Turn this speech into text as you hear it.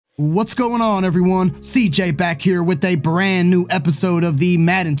What's going on, everyone? CJ back here with a brand new episode of the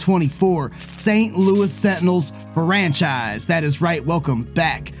Madden 24 St. Louis Sentinels Franchise. That is right, welcome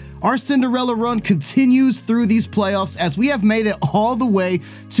back. Our Cinderella run continues through these playoffs as we have made it all the way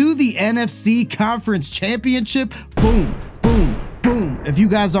to the NFC Conference Championship. Boom, boom, boom. If you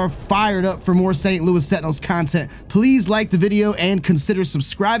guys are fired up for more St. Louis Sentinels content, please like the video and consider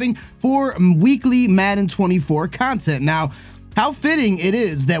subscribing for weekly Madden 24 content. Now, how fitting it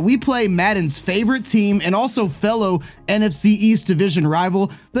is that we play Madden's favorite team and also fellow NFC East Division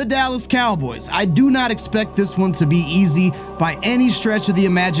rival, the Dallas Cowboys. I do not expect this one to be easy by any stretch of the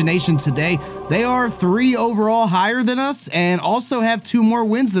imagination today. They are 3 overall higher than us and also have 2 more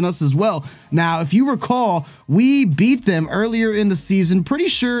wins than us as well. Now, if you recall, we beat them earlier in the season. Pretty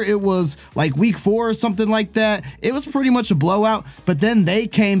sure it was like week 4 or something like that. It was pretty much a blowout, but then they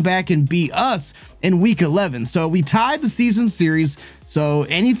came back and beat us in week 11. So we tied the season series, so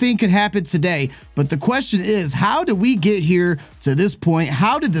anything could happen today. But the question is, how did we get here to this point?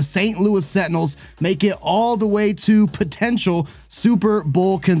 How did the St. Louis Sentinels make it all the way to potential Super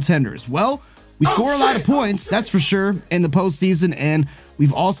Bowl contenders? Well, we score a lot of points, that's for sure, in the postseason, and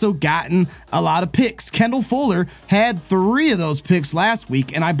we've also gotten a lot of picks. Kendall Fuller had 3 of those picks last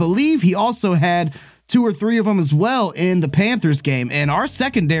week, and I believe he also had 2 or 3 of them as well in the Panthers game. And our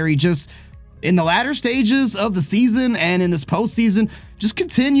secondary just in the latter stages of the season and in this postseason just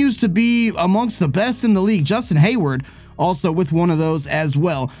continues to be amongst the best in the league. Justin Hayward also with one of those as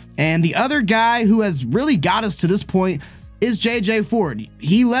well. And the other guy who has really got us to this point is JJ Ford.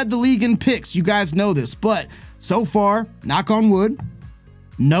 He led the league in picks. You guys know this, but so far, knock on wood,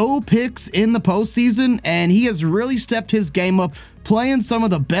 no picks in the postseason, and he has really stepped his game up, playing some of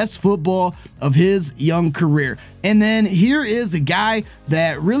the best football of his young career. And then here is a guy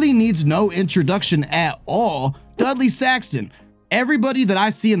that really needs no introduction at all, Dudley Saxton. Everybody that I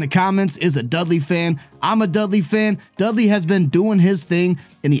see in the comments is a Dudley fan. I'm a Dudley fan. Dudley has been doing his thing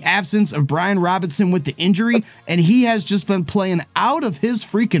in the absence of Brian Robinson with the injury, and he has just been playing out of his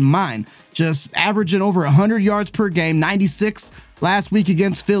freaking mind, just averaging over 100 yards per game, 96 last week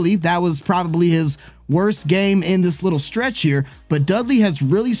against Philly. That was probably his worst game in this little stretch here, but Dudley has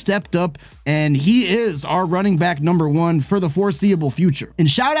really stepped up, and he is our running back #1 for the foreseeable future. And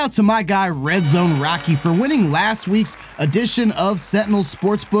shout out to my guy Red Zone Rocky for winning last week's edition of Sentinels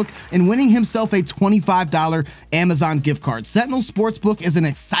Sportsbook and winning himself a $25 Amazon gift card. Sentinels Sportsbook is an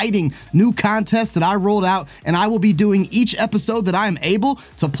exciting new contest that I rolled out, and I will be doing each episode that I am able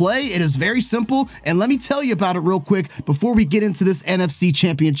to play. It is very simple, and let me tell you about it real quick before we get into this NFC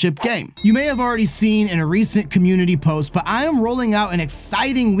Championship game. You may have already seen in a recent community post, but I am rolling out an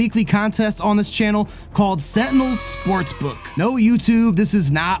exciting weekly contest on this channel called Sentinels Sportsbook. No YouTube, this is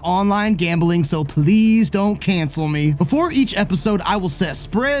not online gambling, so please don't cancel me. Before each episode, I will set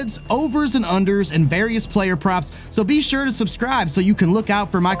spreads, overs and unders, and various player props, so be sure to subscribe so you can look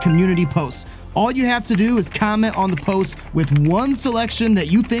out for my community posts. All you have to do is comment on the post with one selection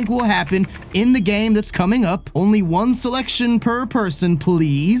that you think will happen in the game that's coming up. Only one selection per person,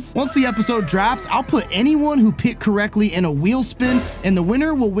 please. Once the episode drops, I'll put anyone who picked correctly in a wheel spin, and the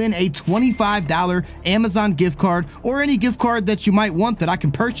winner will win a $25 Amazon gift card or any gift card that you might want that I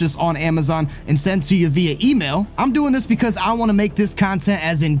can purchase on Amazon and send to you via email. I'm doing this because I want to make this content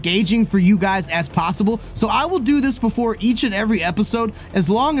as engaging for you guys as possible, so I will do this before each and every episode as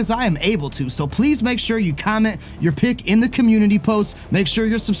long as I am able to. So please make sure you comment your pick in the community post. Make sure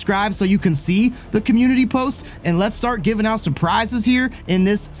you're subscribed so you can see the community post, and let's start giving out some prizes here in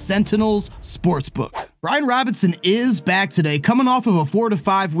this Sentinels Sportsbook. Brian Robinson is back today, coming off of a 4 to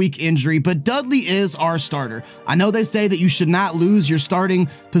 5 week injury, but Dudley is our starter. I know they say that you should not lose your starting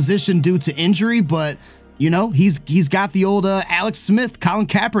position due to injury, but you know, he's got the old Alex Smith, Colin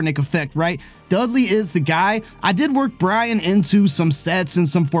Kaepernick effect, right? Dudley is the guy. I did work Brian into some sets and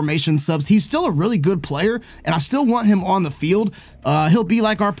some formation subs. He's still a really good player, and I still want him on the field. He'll be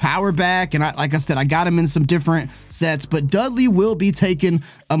like our power back, and like I said, I got him in some different sets, but Dudley will be taking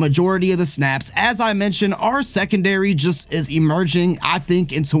a majority of the snaps. As I mentioned, our secondary just is emerging, I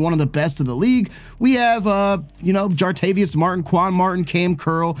think, into one of the best of the league. We have, you know, Jartavius Martin, Quan Martin, Cam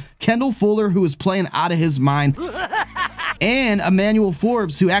Curl, Kendall Fuller, who is playing out of his mind, and Emmanuel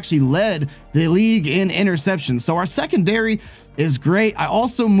Forbes, who actually led the league in interceptions. So our secondary is great. I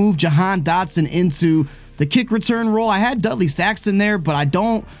also moved Jahan Dotson into the kick return role. I had Dudley Saxton there, but I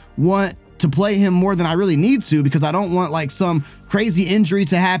don't want to play him more than I really need to, because I don't want like some crazy injury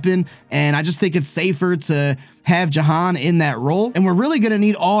to happen, and I just think it's safer to have Jahan in that role. And we're really going to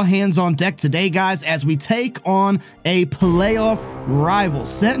need all hands on deck today, guys, as we take on a playoff rival,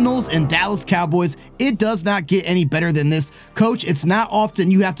 Sentinels and Dallas Cowboys. It does not get any better than this, coach. It's not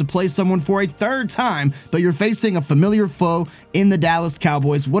often you have to play someone for a third time, but you're facing a familiar foe in the Dallas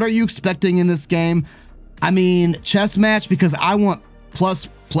Cowboys. What are you expecting in this game? I mean, chess match, because I want plus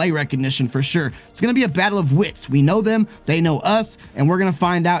play recognition for sure. It's going to be a battle of wits. We know them, they know us, and we're going to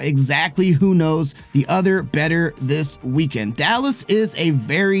find out exactly who knows the other better this weekend. Dallas is a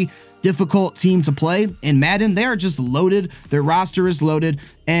very difficult team to play in Madden. They are just loaded. Their roster is loaded,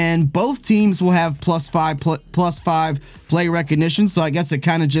 and both teams will have plus five play recognition. So I guess it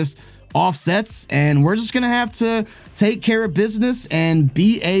kind of just offsets, and we're just gonna have to take care of business and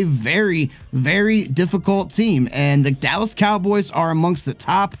be a very, very difficult team. And the Dallas Cowboys are amongst the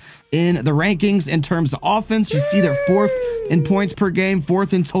top in the rankings in terms of offense. You see they're 4th in points per game,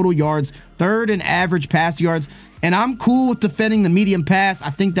 4th in total yards, 3rd in average pass yards. And I'm cool with defending the medium pass. I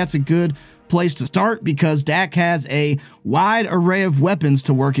think that's a good place to start, because Dak has a wide array of weapons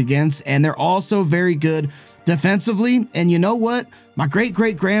to work against, and they're also very good defensively. And you know what? My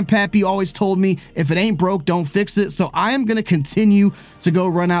great-great-grandpappy always told me, if it ain't broke, don't fix it. So I am going to continue to go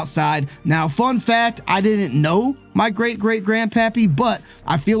run outside. Now, fun fact, I didn't know my great-great-grandpappy, but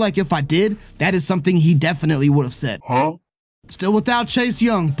I feel like if I did, that is something he definitely would have said. Huh? Still without Chase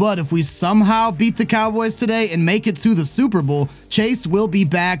Young, but if we somehow beat the Cowboys today and make it to the Super Bowl, Chase will be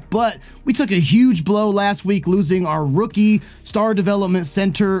back. But we took a huge blow last week, losing our rookie star development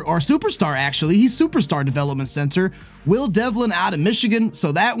center, or superstar actually. He's superstar development center, Will Devlin, out of Michigan.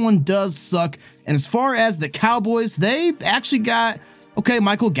 So that one does suck. And as far as the Cowboys, they actually got, okay,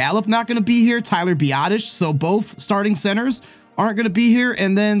 Michael Gallup not going to be here, Tyler Biotish. So both starting centers aren't going to be here,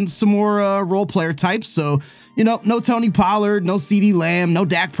 and then some more role player types. So, you know, no Tony Pollard, no CeeDee Lamb, no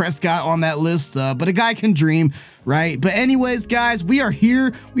Dak Prescott on that list, but a guy can dream, right? But anyways, guys, we are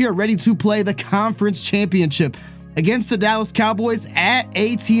here. We are ready to play the conference championship against the Dallas Cowboys at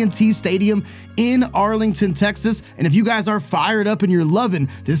AT&T Stadium in Arlington, Texas. And if you guys are fired up and you're loving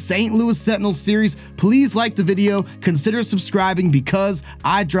this St. Louis Sentinels series, please like the video, consider subscribing, because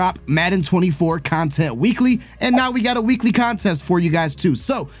I drop Madden 24 content weekly, and now we got a weekly contest for you guys too.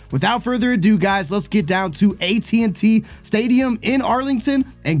 So without further ado, guys, let's get down to AT&T Stadium in Arlington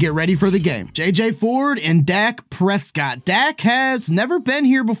and get ready for the game. JJ Ford and Dak Prescott. Dak has never been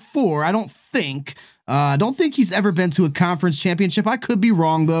here before, I don't think. I don't think he's ever been to a conference championship. I could be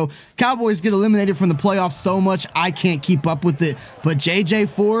wrong, though. Cowboys get eliminated from the playoffs so much, I can't keep up with it. But JJ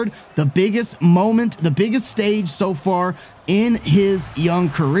Ford, the biggest moment, the biggest stage so far in his young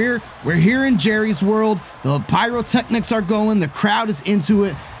career. We're here in Jerry's world. The pyrotechnics are going. The crowd is into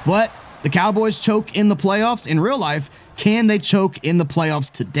it. But the Cowboys choke in the playoffs. In real life, can they choke in the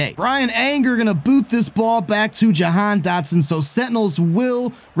playoffs today? Brian Anger going to boot this ball back to Jahan Dotson. So Sentinels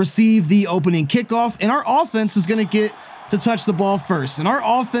will receive the opening kickoff, and our offense is going to get to touch the ball first. And our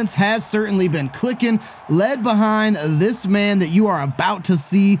offense has certainly been clicking, led behind this man that you are about to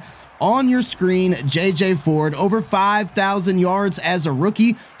see on your screen, JJ Ford. Over 5,000 yards as a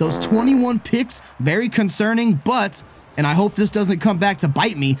rookie. Those 21 picks, very concerning, but, and I hope this doesn't come back to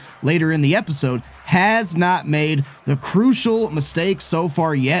bite me later in the episode, has not made the crucial mistake so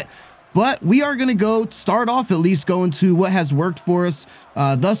far yet. But we are going to go start off at least going to what has worked for us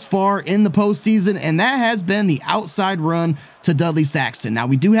thus far in the postseason, and that has been the outside run to Dudley Saxton. Now,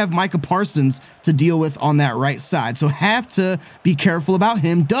 we do have Micah Parsons to deal with on that right side, so have to be careful about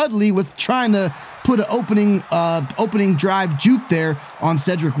him. Dudley with trying to put an opening drive juke there on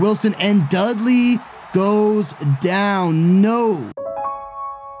Cedric Wilson, and Dudley goes down. No.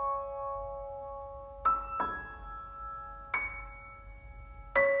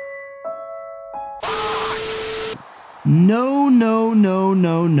 No, no, no,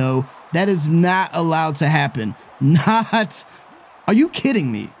 no, no. That is not allowed to happen. Not. Are you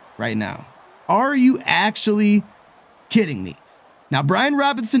kidding me right now? Are you actually kidding me? Now, Brian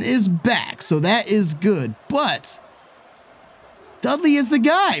Robinson is back, so that is good. But Dudley is the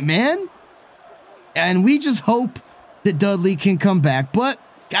guy, man. And we just hope that Dudley can come back. But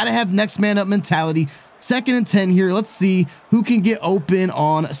got to have next man up mentality. 2nd and 10 here. Let's see who can get open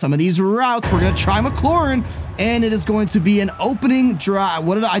on some of these routes. We're going to try McLaurin, and it is going to be an opening drive.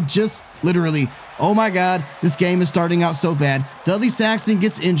 What did I just literally? Oh my God, this game is starting out so bad. Dudley Saxton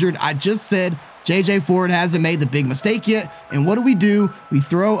gets injured. I just said JJ Ford hasn't made the big mistake yet. And what do? We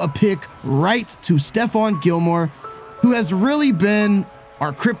throw a pick right to Stephon Gilmore, who has really been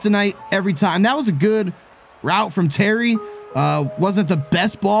our kryptonite every time. That was a good route from Terry, Wasn't the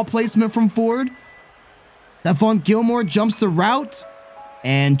best ball placement from Ford. Stephon Gilmore jumps the route.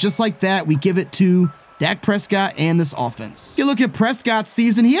 And just like that, we give it to Dak Prescott and this offense. You look at Prescott's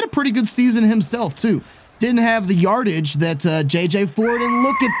season, he had a pretty good season himself too. Didn't have the yardage that J.J. Ford, and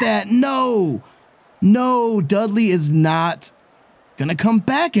look at that. No, Dudley is not going to come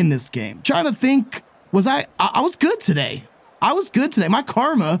back in this game. Trying to think, I was good today. My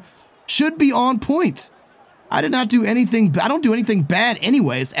karma should be on point. I did not do anything. I don't do anything bad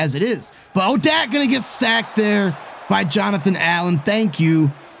anyways, as it is. But Dak going to get sacked there by Jonathan Allen. Thank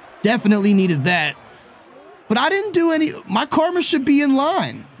you. Definitely needed that. But I didn't do any. My karma should be in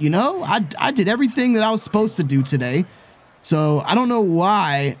line. You know, I did everything that I was supposed to do today. So I don't know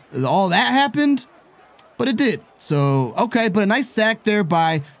why all that happened, but it did. So, okay, but a nice sack there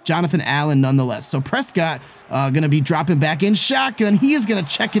by Jonathan Allen nonetheless. So Prescott going to be dropping back in shotgun. He is going to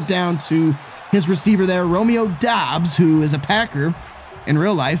check it down to his receiver there, Romeo Doubs, who is a Packer in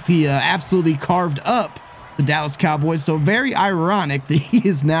real life. He absolutely carved up the Dallas Cowboys. So very ironic that he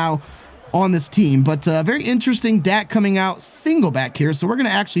is now on this team. But very interesting, Dak coming out single back here. So we're going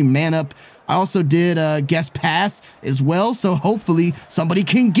to actually man up. I also did guest pass as well. So hopefully somebody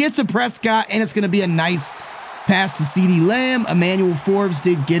can get to Prescott, and it's going to be a nice pass to CeeDee Lamb. Emmanuel Forbes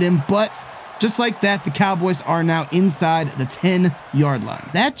did get him, but just like that, the Cowboys are now inside the 10-yard line.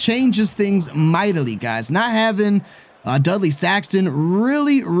 That changes things mightily, guys. Not having Dudley Saxton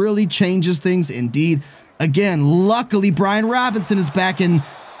really changes things indeed. Again, luckily, Brian Robinson is back, and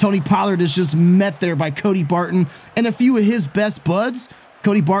Tony Pollard is just met there by Cody Barton and a few of his best buds.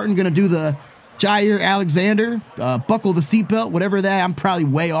 Cody Barton going to do the Jair Alexander, buckle the seatbelt, whatever that. I'm probably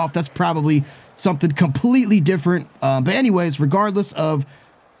way off. That's probably something completely different. But anyways, regardless of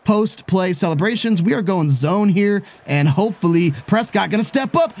post-play celebrations, we are going zone here, and hopefully Prescott going to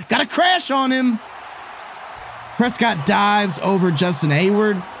step up. Got to crash on him. Prescott dives over Justin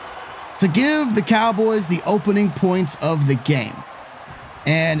Hayward to give the Cowboys the opening points of the game.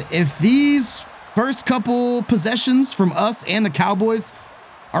 And if these first couple possessions from us and the Cowboys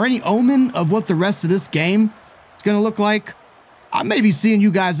are any omen of what the rest of this game is going to look like, I may be seeing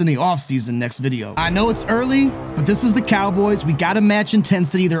you guys in the offseason next video. I know it's early, but this is the Cowboys. We got to match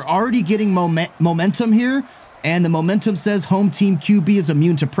intensity. They're already getting momentum here, and the momentum says home team QB is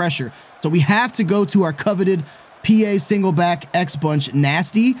immune to pressure. So we have to go to our coveted PA single back X bunch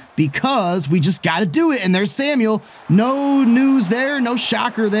nasty, because we just got to do it. And there's Samuel. No news there, no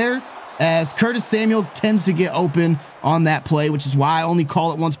shocker there, as Curtis Samuel tends to get open on that play, which is why I only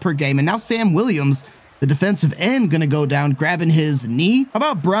call it once per game. And now Sam Williams, the defensive end, going to go down, grabbing his knee. How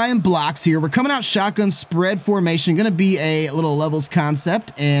about Brian blocks here? We're coming out shotgun spread formation. Going to be a little levels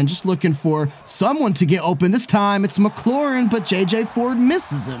concept, and just looking for someone to get open. This time it's McLaurin, but J.J. Ford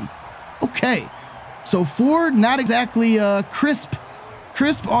misses him. Okay, so Ford not exactly crisp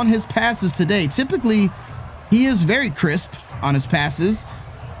on his passes today. Typically, he is very crisp on his passes,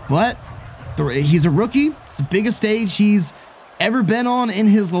 but he's a rookie. It's the biggest stage he's ever been on in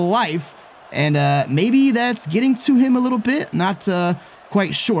his life. And maybe that's getting to him a little bit. Not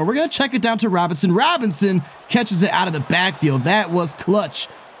quite sure. We're going to check it down to Robinson. Robinson catches it out of the backfield. That was clutch,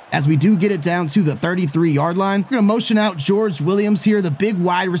 as we do get it down to the 33-yard line. We're going to motion out George Williams here, the big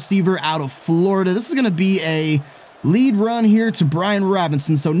wide receiver out of Florida. This is going to be a lead run here to Brian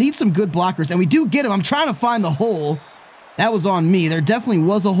Robinson. So need some good blockers. And we do get him. I'm trying to find the hole. That was on me. There definitely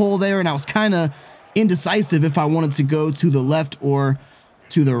was a hole there, and I was kind of indecisive if I wanted to go to the left or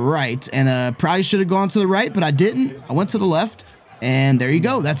to the right, and probably should have gone to the right, but I didn't. I went to the left, and there you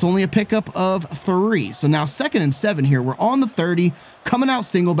go. That's only a pickup of 3. So now 2nd and 7 here. We're on the 30, coming out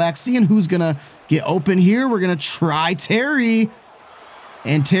single back, seeing who's gonna get open here. We're gonna try Terry,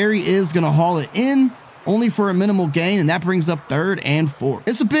 and Terry is gonna haul it in, only for a minimal gain, and that brings up 3rd and 4.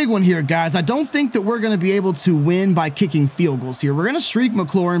 It's a big one here, guys. I don't think that we're going to be able to win by kicking field goals here. We're going to streak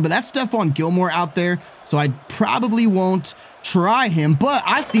McLaurin, but that's Stephon Gilmore out there, so I probably won't try him. But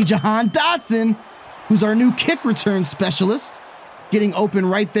I see Jahan Dotson, who's our new kick return specialist, getting open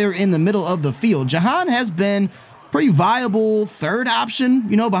right there in the middle of the field. Jahan has been pretty viable 3rd option,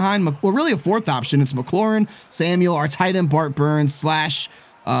 you know, behind, well, really a 4th option. It's McLaurin, Samuel, our tight end Bart Burns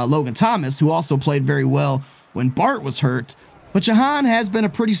 / Logan Thomas, who also played very well when Bart was hurt. But Jahan has been a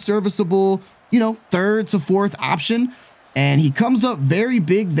pretty serviceable, you know, 3rd to 4th option, and he comes up very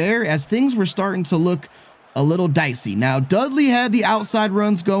big there as things were starting to look a little dicey. Now, Dudley had the outside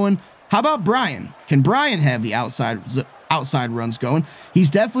runs going. How about Brian? Can Brian have the outside runs going? He's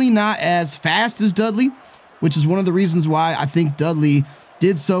definitely not as fast as Dudley, which is one of the reasons why I think Dudley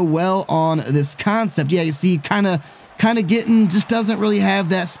did so well on this concept. Yeah, you see, kind of getting, just doesn't really have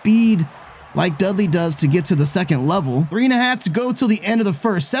that speed like Dudley does to get to the second level. 3.5 to go till the end of the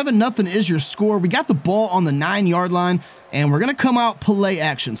first. 7-0 is your score. We got the ball on the 9-yard line, and we're going to come out play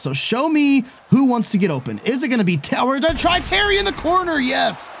action. So show me who wants to get open. Is it going to be We're going to try Terry in the corner.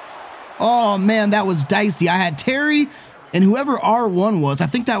 Yes. Oh, man, that was dicey. I had Terry and whoever R1 was. I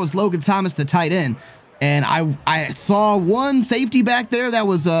think that was Logan Thomas, the tight end. And I saw one safety back there. That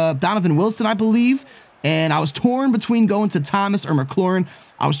was Donovan Wilson, I believe. And I was torn between going to Thomas or McLaurin.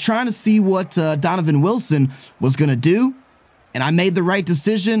 I was trying to see what Donovan Wilson was going to do. And I made the right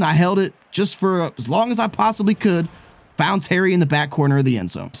decision. I held it just for as long as I possibly could. Found Terry in the back corner of the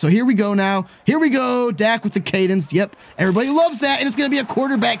end zone. So here we go now. Here we go. Dak with the cadence. Yep. Everybody loves that. And it's going to be a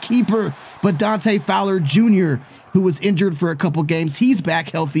quarterback keeper. But Dante Fowler Jr., who was injured for a couple games, he's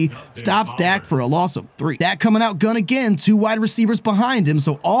back healthy. Stops Dak for a loss of 3. Dak coming out gun again. 2 wide receivers behind him.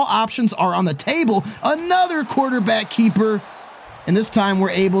 So all options are on the table. Another quarterback keeper. And this time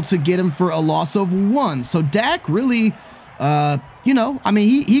we're able to get him for a loss of 1. So Dak really, you know, I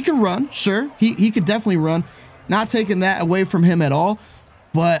mean, he can run. Sure. He could definitely run. Not taking that away from him at all.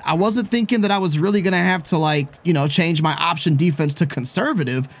 But I wasn't thinking that I was really going to have to, like, you know, change my option defense to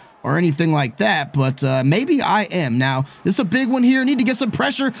conservative or anything like that, but maybe I am. Now, this is a big one here. Need to get some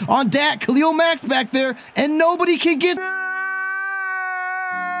pressure on Dak. Khalil Mack's back there, and nobody can get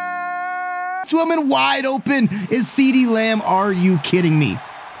to him, and wide open is CeeDee Lamb. Are you kidding me?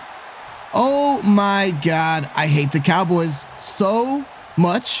 Oh, my God. I hate the Cowboys so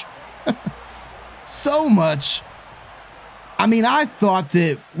much. So much. I mean, I thought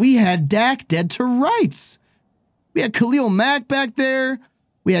that we had Dak dead to rights. We had Khalil Mack back there.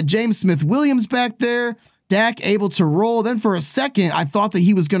 We had James Smith-Williams back there. Dak able to roll. Then for a second, I thought that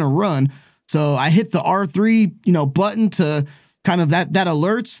he was going to run. So I hit the R3, you know, button to kind of that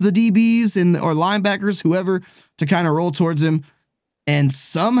alerts the DBs or linebackers, whoever, to kind of roll towards him. And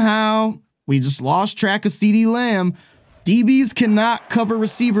somehow we just lost track of CeeDee Lamb. DBs cannot cover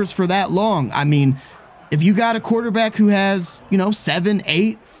receivers for that long. I mean, if you got a quarterback who has, you know, 7,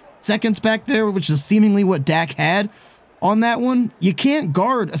 8 seconds back there, which is seemingly what Dak had on that one, you can't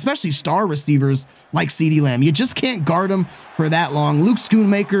guard, especially star receivers like CeeDee Lamb. You just can't guard them for that long. Luke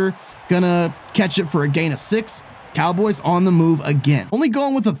Schoonmaker gonna catch it for a gain of 6. Cowboys on the move again. Only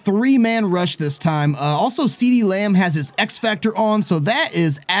going with a 3-man rush this time. Also, CeeDee Lamb has his X Factor on, so that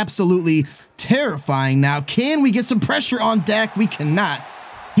is absolutely terrifying. Now, can we get some pressure on Dak? We cannot.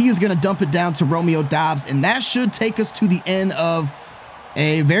 He is going to dump it down to Romeo Doubs, and that should take us to the end of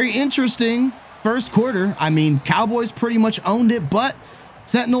a very interesting first quarter. I mean, Cowboys pretty much owned it, but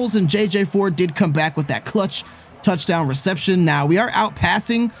Sentinels and J.J. Ford did come back with that clutch touchdown reception. Now, we are out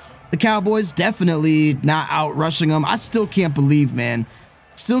passing the Cowboys, definitely not out rushing them. I still can't believe, man.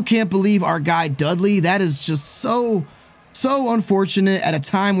 Still can't believe our guy Dudley. That is just so unfortunate at a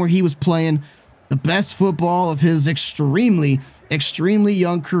time where he was playing the best football of his extremely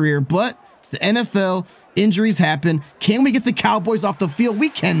young career. But it's the NFL. Injuries happen. Can we get the Cowboys off the field? We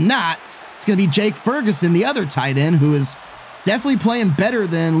cannot. It's going to be Jake Ferguson, the other tight end, who is definitely playing better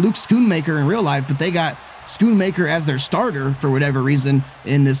than Luke Schoonmaker in real life, but they got Schoonmaker as their starter for whatever reason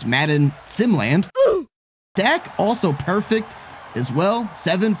in this Madden Simland. Dak also perfect as well.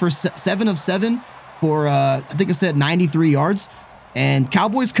 7 of 7 for, I think I said 93 yards. And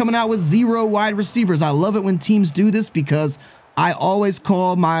Cowboys coming out with 0 wide receivers. I love it when teams do this because I always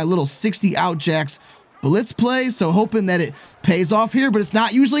call my little 60 out jacks blitz play. So hoping that it pays off here, but it's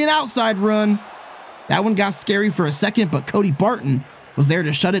not usually an outside run. That one got scary for a second, but Cody Barton was there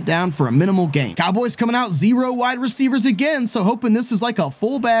to shut it down for a minimal gain. Cowboys coming out 0 wide receivers again, so hoping this is like a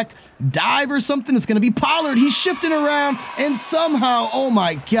fullback dive or something. It's going to be Pollard. He's shifting around, and somehow, oh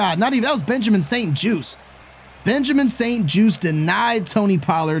my God, not even, that was Benjamin St-Juste. Benjamin St-Juste denied Tony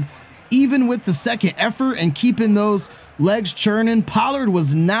Pollard, even with the second effort and keeping those legs churning. Pollard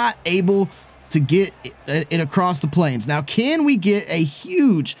was not able to get it across the plains. Now, can we get a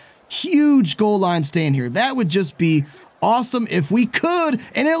huge goal line stand here? That would just be awesome if we could,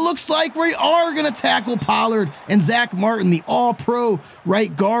 and it looks like we are going to tackle Pollard, and Zach Martin, the all-pro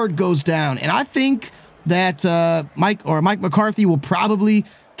right guard, goes down. And I think that Mike McCarthy will probably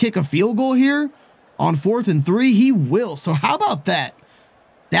kick a field goal here on 4th and 3. He will. So how about that?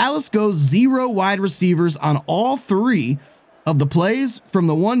 Dallas goes 0 wide receivers on all 3 of the plays from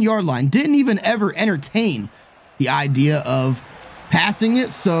the 1-yard line. Didn't even ever entertain the idea of passing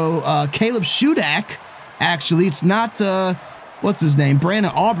it. So Caleb Shudak, actually, it's not, what's his name?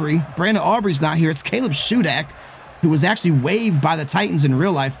 Brandon Aubrey. Brandon Aubrey's not here. It's Caleb Shudak, who was actually waived by the Titans in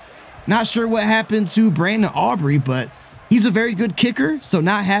real life. Not sure what happened to Brandon Aubrey, but he's a very good kicker. So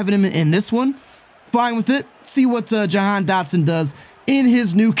not having him in this one, fine with it. See what Jahan Dotson does in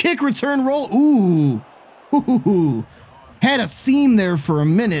his new kick return role. Ooh. Ooh. Had a seam there for a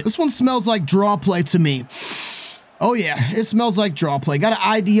minute. This one smells like draw play to me. Oh yeah, it smells like draw play. Got to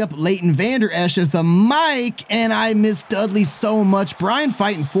ID up Leighton Vander Esch as the mic, and I miss Dudley so much. Brian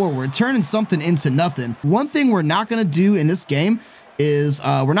fighting forward, turning something into nothing. One thing we're not going to do in this game is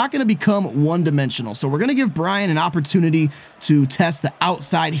we're not going to become one-dimensional. So we're going to give Brian an opportunity to test the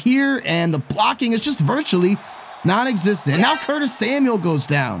outside here, and the blocking is just virtually non-existent. And now Curtis Samuel goes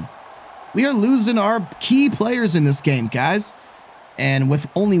down. We are losing our key players in this game, guys. And with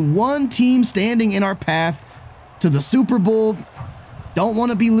only one team standing in our path to the Super Bowl, don't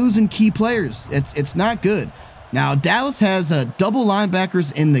want to be losing key players. It's not good. Now, Dallas has double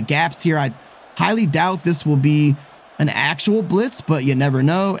linebackers in the gaps here. I highly doubt this will be an actual blitz, but you never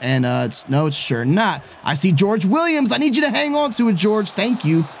know. And no, it's sure not. I see George Williams. I need you to hang on to it, George. Thank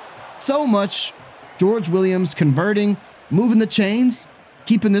you so much. George Williams converting, moving the chains,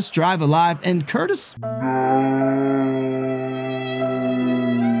 keeping this drive alive. And Curtis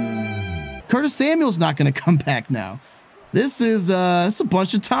Samuel's not going to come back now. This is it's a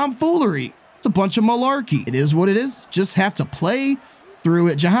bunch of tomfoolery. It's a bunch of malarkey. It is what it is. Just have to play through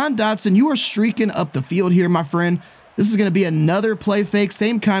it. Jahan Dotson, you are streaking up the field here, my friend. This is going to be another play fake.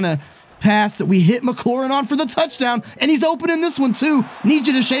 Same kind of pass that we hit McLaurin on for the touchdown. And he's open in this one too. Need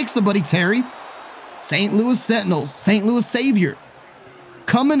you to shake somebody, Terry. St. Louis Sentinels, St. Louis Savior,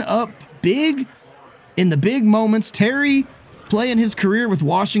 coming up big in the big moments. Terry, playing his career with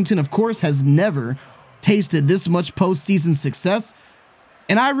Washington, of course, has never tasted this much postseason success,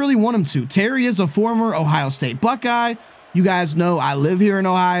 and I really want him to. Terry is a former Ohio State Buckeye. You guys know I live here in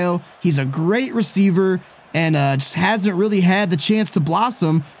Ohio. He's a great receiver, and just hasn't really had the chance to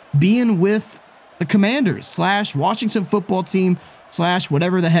blossom being with the Commanders / Washington football team /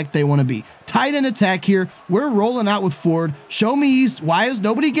 whatever the heck they want to be. Tight end attack here. We're rolling out with Ford. Show me east. Why is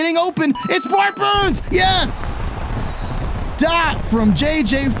nobody getting open? It's Bart Burns. Yes. Dot from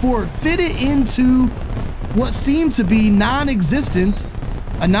J.J. Ford fitted into what seemed to be a non-existent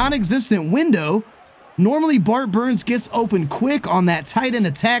window. Normally Bart Burns gets open quick on that tight end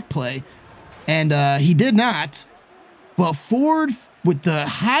attack play, and he did not. But Ford with the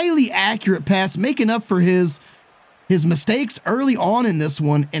highly accurate pass, making up for his mistakes early on in this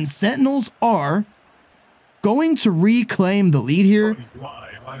one, and Sentinels are going to reclaim the lead here.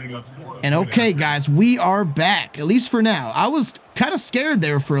 And okay, guys, we are back, at least for now. I was kind of scared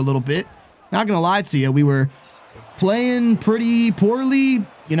there for a little bit. Not going to lie to you. We were playing pretty poorly.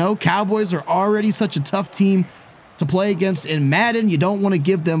 You know, Cowboys are already such a tough team to play against in Madden. You don't want to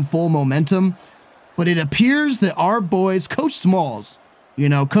give them full momentum. But it appears that our boys, Coach Smallz, you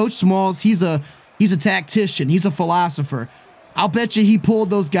know, Coach Smallz, he's a tactician. He's a philosopher. I'll bet you he pulled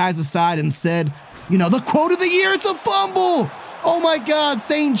those guys aside and said, you know, the quote of the year, it's a fumble. Oh my God,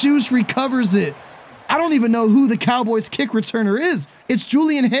 St. Juice recovers it. I don't even know who the Cowboys kick returner is. It's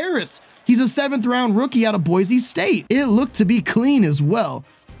Julian Harris. He's a 7th round rookie out of Boise State. It looked to be clean as well.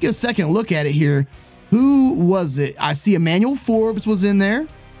 Get a second look at it here. Who was it? I see Emmanuel Forbes was in there.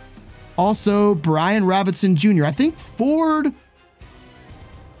 Also Brian Robinson Jr. I think Forbes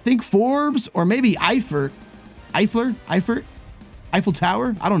or maybe Eiffel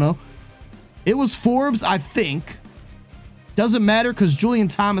Tower. I don't know. It was Forbes, I think. Doesn't matter because Julian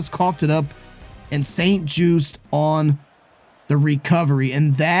Thomas coughed it up and St. Juiced on the recovery.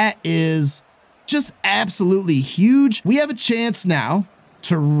 And that is just absolutely huge. We have a chance now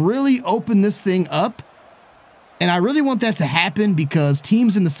to really open this thing up. And I really want that to happen because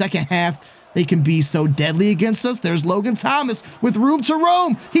teams in the second half, they can be so deadly against us. There's Logan Thomas with room to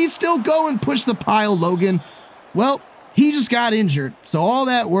roam. He's still going. Push the pile, Logan. Well, he just got injured. So all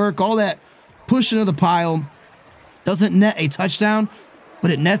that work, all that pushing of the pile doesn't net a touchdown,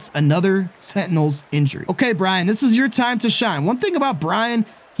 but it nets another Sentinels injury. Okay, Brian, this is your time to shine. One thing about Brian,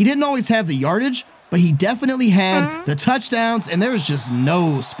 he didn't always have the yardage, but he definitely had the touchdowns, and there was just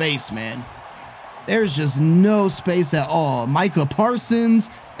no space, man. There's just no space at all. Micah Parsons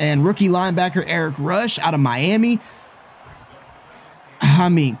and rookie linebacker Eric Rush out of Miami. I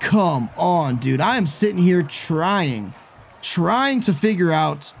mean, come on, dude. I am sitting here trying to figure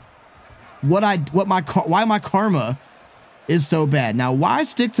out why my karma is so bad. Now, why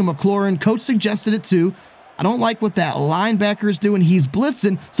stick to McLaurin? Coach suggested it too. I don't like what that linebacker is doing. He's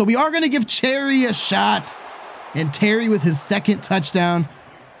blitzing, so we are going to give Terry a shot. And Terry with his second touchdown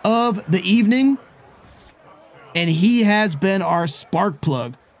of the evening. And he has been our spark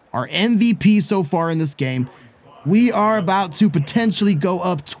plug, our MVP so far in this game. We are about to potentially go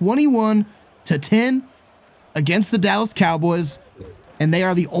up 21-10 against the Dallas Cowboys. And they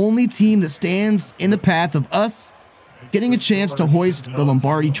are the only team that stands in the path of us getting a chance to hoist the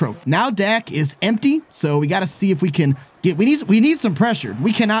Lombardi Trophy. Now Dak is empty, so we got to see if we can get. We need some pressure.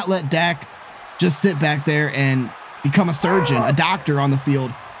 We cannot let Dak just sit back there and become a surgeon, a doctor on the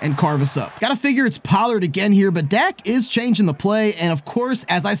field, and carve us up. Got to figure it's Pollard again here, but Dak is changing the play, and of course,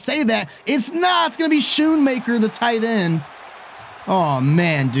 as I say that, it's not. It's going to be Schoonmaker, the tight end. Oh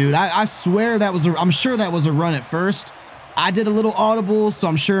man, dude, I swear that was I'm sure that was a run at first. I did a little audible, so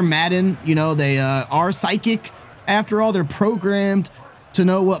I'm sure Madden, you know, they are psychic. After all, they're programmed to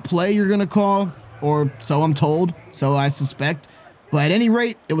know what play you're going to call, or so I'm told, so I suspect. But at any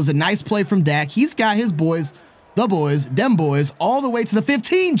rate, it was a nice play from Dak. He's got his boys, them boys, all the way to the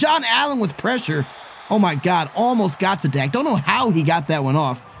 15. John Allen with pressure. Oh my God, almost got to Dak. Don't know how he got that one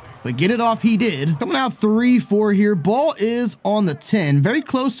off, but get it off he did. Coming out 3-4 here. Ball is on the 10, very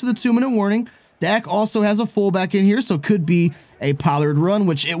close to the 2-minute warning. Dak also has a fullback in here, so could be a Pollard run,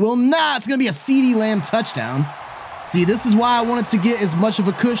 which it will not. It's going to be a CeeDee Lamb touchdown. See, this is why I wanted to get as much of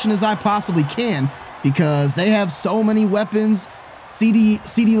a cushion as I possibly can, because they have so many weapons.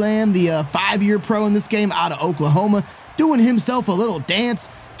 CeeDee Lamb, the 5-year pro in this game out of Oklahoma, doing himself a little dance,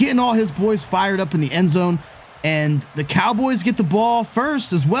 getting all his boys fired up in the end zone. And the Cowboys get the ball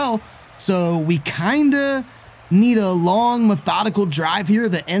first as well, so we kind of need a long, methodical drive here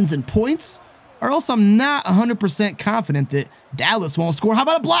that ends in points, or else I'm not 100% confident that Dallas won't score. How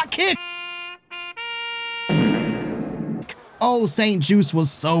about a block kick? Oh, St. Juice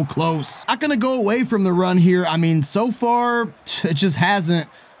was so close. Not going to go away from the run here. I mean, so far, it just hasn't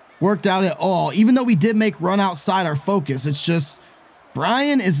worked out at all. Even though we did make run outside our focus, it's just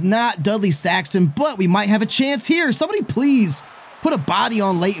Brian is not Dudley Saxton, but we might have a chance here. Somebody please put a body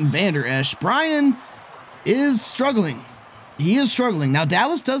on Leighton Vander Esch. Brian is struggling. He is struggling. Now,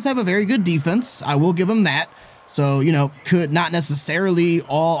 Dallas does have a very good defense. I will give him that. So, you know, could not necessarily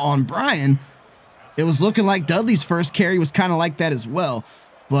all on Brian. It was looking like Dudley's first carry was kind of like that as well.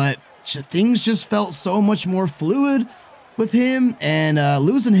 But things just felt so much more fluid with him. And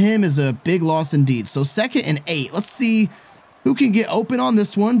losing him is a big loss indeed. So 2nd and 8. Let's see who can get open on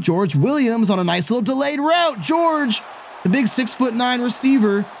this one. George Williams on a nice little delayed route. George, the big 6'9"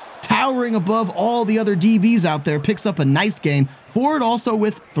 receiver, towering above all the other DBs out there, picks up a nice gain. Ford also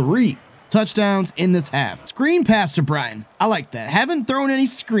with 3 touchdowns in this half. Screen pass to Brian. I like that. Haven't thrown any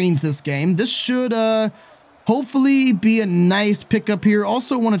screens this game. This should hopefully be a nice pickup here.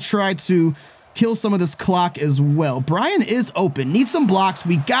 Also want to try to kill some of this clock as well. Brian is open. Needs some blocks.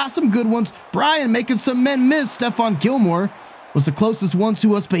 We got some good ones. Brian making some men miss. Stephon Gilmore was the closest one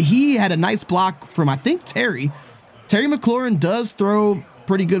to us, but he had a nice block from, I think, Terry. Terry McLaurin does throw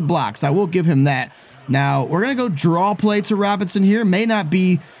pretty good blocks. I will give him that. Now, we're going to go draw play to Robinson here. May not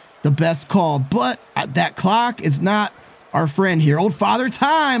be the best call, but that clock is not our friend here. Old Father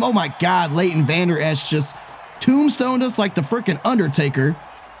Time. Oh, my God. Leighton Vander Esch just tombstoned us like the freaking Undertaker.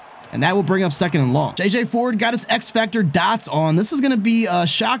 And that will bring up 2nd and long. J.J. Ford got his X-Factor dots on. This is going to be a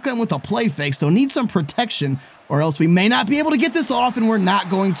shotgun with a play fake, so need some protection, or else we may not be able to get this off, and we're not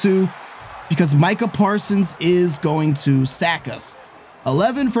going to, because Micah Parsons is going to sack us.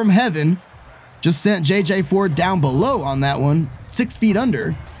 11 from heaven just sent J.J. Ford down below on that one, 6 feet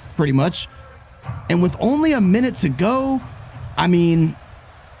under, pretty much. And with only a minute to go, I mean,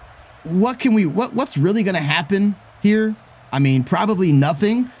 what's really going to happen here? I mean, probably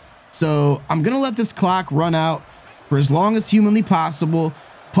nothing. So I'm going to let this clock run out for as long as humanly possible,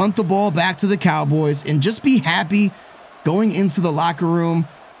 punt the ball back to the Cowboys, and just be happy going into the locker room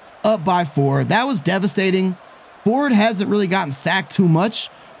up by 4. That was devastating. Ford hasn't really gotten sacked too much.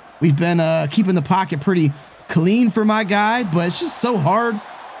 We've been keeping the pocket pretty clean for my guy, but it's just so hard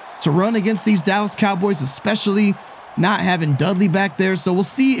to run against these Dallas Cowboys, especially not having Dudley back there. So we'll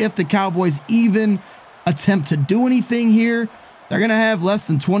see if the Cowboys even attempt to do anything here. They're going to have less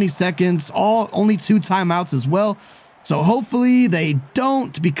than 20 seconds, only 2 timeouts as well. So hopefully they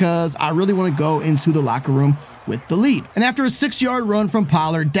don't, because I really want to go into the locker room with the lead. And after a 6-yard run from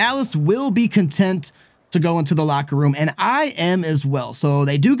Pollard, Dallas will be content to go into the locker room, and I am as well. So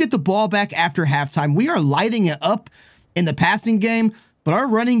they do get the ball back after halftime. We are lighting it up in the passing game, but our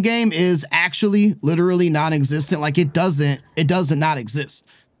running game is actually literally non-existent. Like it doesn't not exist.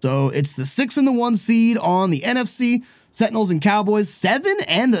 So it's the 6 and the 1 seed on the NFC. Sentinels and Cowboys, 7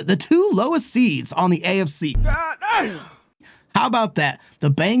 and the 2 lowest seeds on the AFC. How about that? The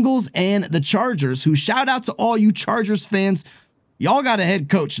Bengals and the Chargers, who shout out to all you Chargers fans. Y'all got a head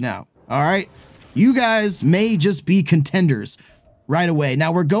coach now, all right? You guys may just be contenders right away.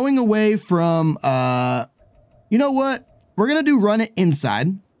 Now we're going away from, you know what? We're going to do run it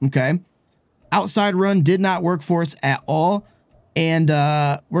inside, okay? Outside run did not work for us at all. And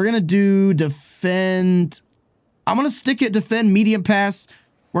we're going to do defend I'm going to stick it, defend, medium pass.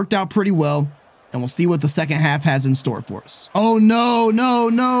 Worked out pretty well. And we'll see what the second half has in store for us. Oh, no, no,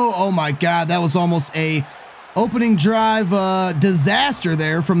 no. Oh, my God. That was almost a opening drive disaster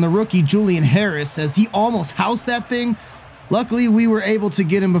there from the rookie Julian Harris as he almost housed that thing. Luckily, we were able to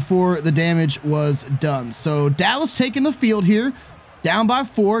get him before the damage was done. So Dallas taking the field here. Down by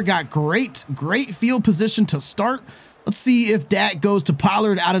 4. Got great field position to start. Let's see if Dak goes to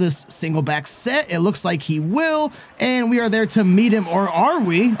Pollard out of this single back set. It looks like he will. And we are there to meet him. Or are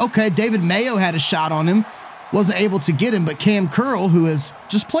we? Okay, David Mayo had a shot on him. Wasn't able to get him. But Cam Curl, who has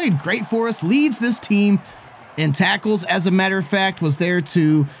just played great for us, leads this team in tackles. As a matter of fact, was there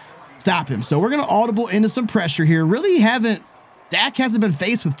to stop him. So we're going to audible into some pressure here. Really Dak hasn't been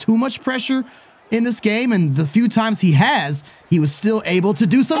faced with too much pressure in this game, and the few times he has, he was still able to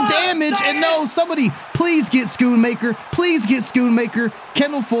do some damage. And no, somebody please get Schoonmaker. Please get Schoonmaker.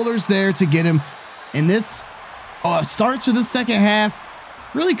 Kendall Fuller's there to get him. And this start to the second half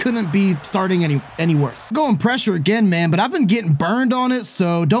really couldn't be starting any worse. Going pressure again, man, but I've been getting burned on it,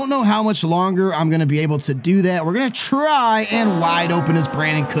 so don't know how much longer I'm going to be able to do that. We're going to try, and wide open is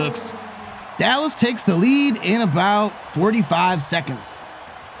Brandon Cooks. Dallas takes the lead in about 45 seconds.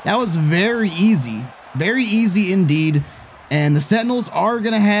 That was very easy indeed. And the Sentinels are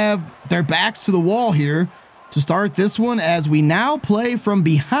going to have their backs to the wall here to start this one as we now play from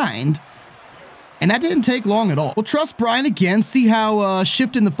behind. And that didn't take long at all. We'll trust Brian again, see how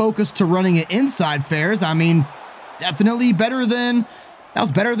shifting the focus to running it inside fares. I mean, definitely better than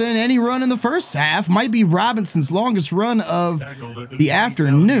any run in the first half. Might be Robinson's longest run of the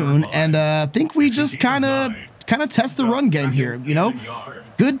afternoon. And I think we just kind of test the run game here, you know.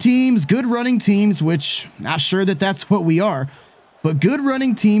 Good teams, good running teams, which not sure that that's what we are. But good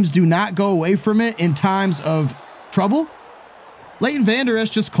running teams do not go away from it in times of trouble. Leighton Vander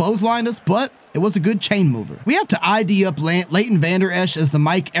Esch just clotheslined us, but it was a good chain mover. We have to ID up Leighton Vander Esch as the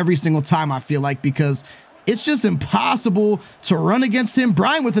mic every single time, I feel like, because it's just impossible to run against him.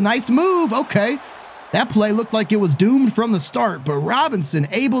 Brian with a nice move. Okay. That play looked like it was doomed from the start, but Robinson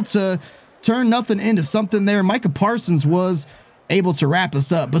able to turn nothing into something there. Micah Parsons was able to wrap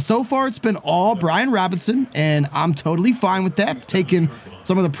us up. But so far, it's been all Brian Robinson, and I'm totally fine with that. Taking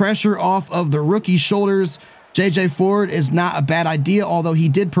some of the pressure off of the rookie's shoulders. J.J. Ford is not a bad idea, although he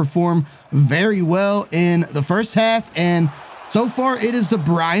did perform very well in the first half. And so far, it is the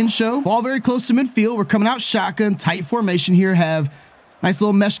Brian show. Ball very close to midfield. We're coming out shotgun, tight formation here. Have nice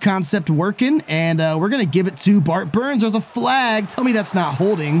little mesh concept working. And we're going to give it to Bart Burns. There's a flag. Tell me that's not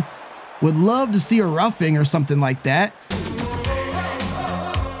holding. Would love to see a roughing or something like that.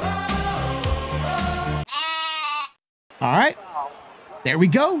 All right. There we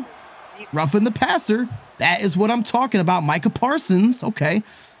go. Roughing the passer. That is what I'm talking about. Micah Parsons. Okay.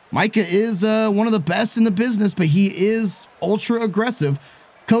 Micah is one of the best in the business, but he is ultra aggressive.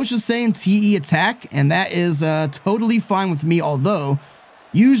 Coach is saying TE attack, and that is totally fine with me, although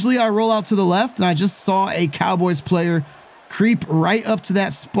usually I roll out to the left, and I just saw a Cowboys player creep right up to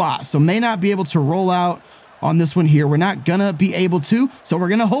that spot, so may not be able to roll out on this one here. We're not going to be able to, so we're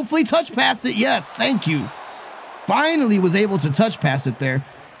going to hopefully touch pass it. Yes, thank you. Finally was able to touch pass it there.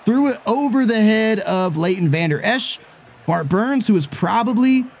 Threw it over the head of Leighton Vander Esch. Bart Burns, who is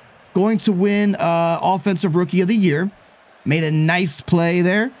probably going to win Offensive Rookie of the Year, made a nice play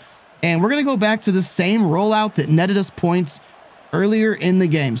there. And we're going to go back to the same rollout that netted us points earlier in the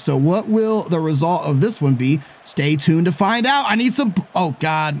game. So what will the result of this one be? Stay tuned to find out. I need some... Oh,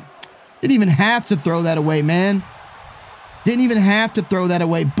 God. Didn't even have to throw that away, man. Didn't even have to throw that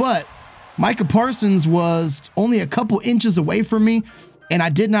away. But Micah Parsons was only a couple inches away from me, and I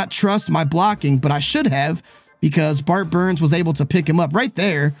did not trust my blocking, but I should have, because Bart Burns was able to pick him up right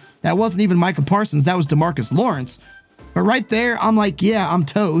there. That wasn't even Micah Parsons. That was DeMarcus Lawrence. But right there, I'm like, yeah, I'm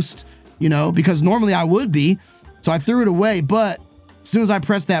toast, you know, because normally I would be. So I threw it away, but as soon as I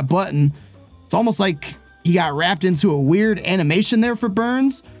pressed that button, it's almost like he got wrapped into a weird animation there for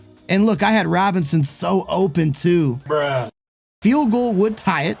Burns. And look, I had Robinson so open too. Bruh. Field goal would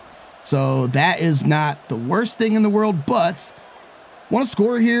tie it, so that is not the worst thing in the world, but want to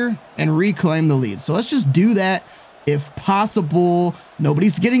score here and reclaim the lead. So let's just do that if possible.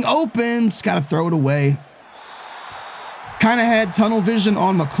 Nobody's getting open, just got to throw it away. Kind of had tunnel vision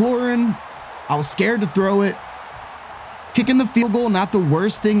on McLaurin. I was scared to throw it. Kicking the field goal, not the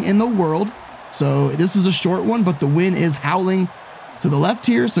worst thing in the world. So this is a short one, but the wind is howling to the left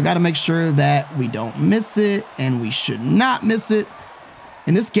here. So got to make sure that we don't miss it, and we should not miss it.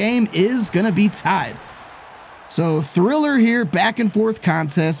 And this game is going to be tied. So thriller here, back and forth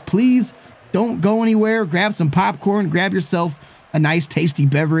contest. Please don't go anywhere. Grab some popcorn, grab yourself a nice tasty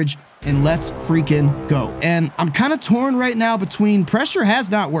beverage, and let's freaking go. And I'm kind of torn right now between pressure has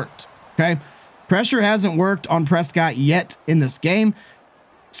not worked, okay? Pressure hasn't worked on Prescott yet in this game.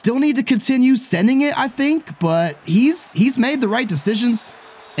 Still need to continue sending it, I think, but he's made the right decisions.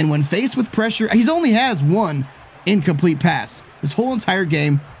 And when faced with pressure, he only has one incomplete pass this whole entire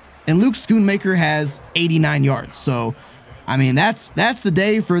game, and Luke Schoonmaker has 89 yards. So, I mean, that's the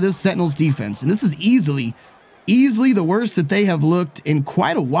day for this Sentinels defense. And this is easily the worst that they have looked in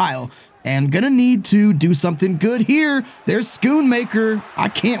quite a while. And gonna need to do something good here. There's Schoonmaker. I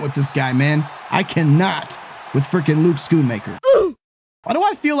can't with this guy, man. I cannot with freaking Luke Schoonmaker. Why do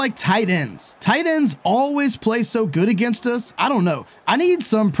I feel like tight ends always play so good against us? I don't know. I need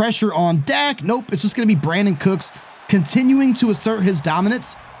some pressure on Dak. Nope, it's just going to be Brandon Cooks continuing to assert his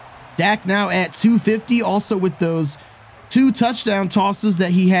dominance. Dak now at 250, also with those 2 touchdown tosses that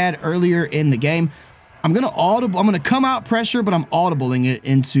he had earlier in the game. I'm going to come out pressure, but I'm audibling it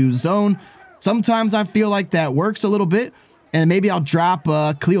into zone. Sometimes I feel like that works a little bit, and maybe I'll drop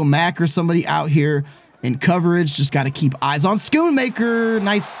Khalil Mack or somebody out here in coverage. Just got to keep eyes on Schoonmaker.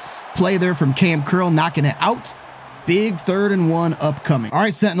 Nice play there from Cam Curl, knocking it out. Big 3rd and 1 upcoming. All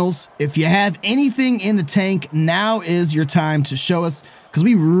right, Sentinels, if you have anything in the tank, now is your time to show us, because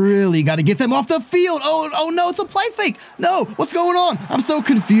we really got to get them off the field. Oh no, it's a play fake. No, what's going on? I'm so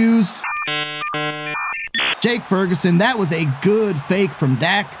confused. Jake Ferguson, that was a good fake from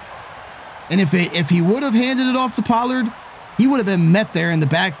Dak. And if he would have handed it off to Pollard, he would have been met there in the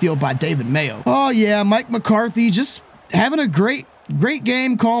backfield by David Mayo. Oh yeah, Mike McCarthy just having a great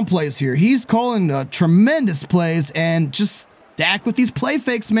game calling plays here. He's calling tremendous plays, and just Dak with these play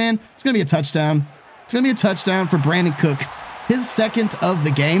fakes, man. It's going to be a touchdown. It's going to be a touchdown for Brandon Cooks. His 2nd of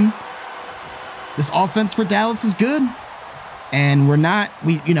the game. This offense for Dallas is good. And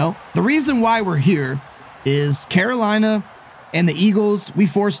the reason why we're here is Carolina and the Eagles, we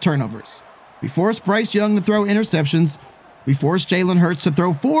force turnovers. We forced Bryce Young to throw interceptions. We forced Jalen Hurts to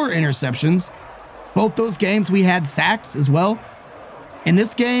throw 4 interceptions. Both those games we had sacks as well. In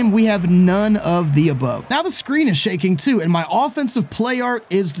this game, we have none of the above. Now the screen is shaking too, and my offensive play art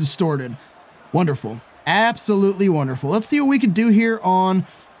is distorted. Wonderful. Absolutely wonderful. Let's see what we can do here on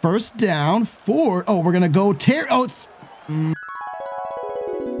 1st down. We're going to go it's...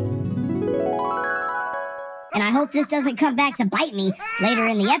 And I hope this doesn't come back to bite me later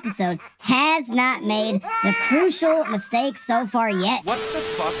in the episode, has not made the crucial mistake so far yet. What the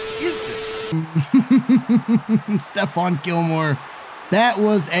fuck is this? Stephon Gilmore. That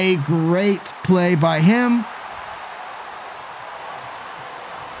was a great play by him.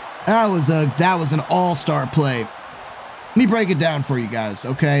 That was an all-star play. Let me break it down for you guys,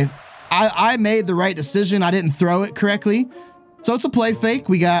 okay? I made the right decision. I didn't throw it correctly. So it's a play fake.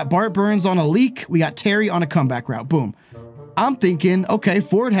 We got Bart Burns on a leak. We got Terry on a comeback route. Boom. I'm thinking, okay,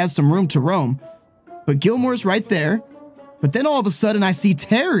 Ford has some room to roam, but Gilmore's right there. But then all of a sudden I see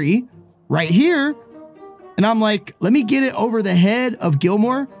Terry right here, and I'm like, let me get it over the head of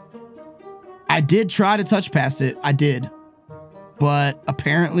Gilmore. I did try to touch past it. I did. But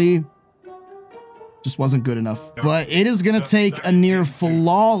apparently just wasn't good enough. But it is going to take a near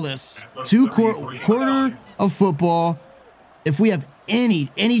flawless quarter of football if we have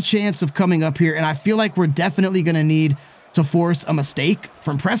any chance of coming up here. And I feel like we're definitely going to need to force a mistake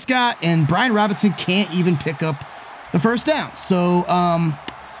from Prescott, and Brian Robinson can't even pick up the 1st down. So,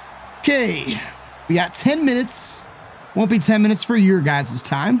 okay, we got 10 minutes. Won't be 10 minutes for your guys'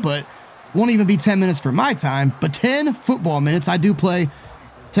 time, but won't even be 10 minutes for my time, but 10 football minutes. I do play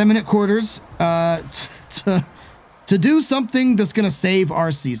 10-minute quarters to do something that's going to save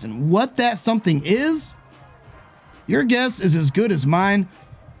our season. What that something is, your guess is as good as mine.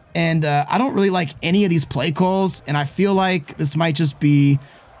 And I don't really like any of these play calls, and I feel like this might just be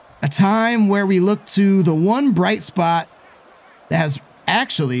a time where we look to the one bright spot that has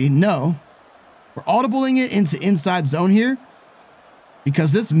actually, no, we're audibling it into inside zone here,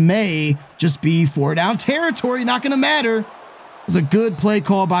 because this may just be 4 down territory. Not going to matter. It was a good play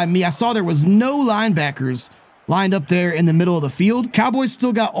call by me. I saw there was no linebackers lined up there in the middle of the field. Cowboys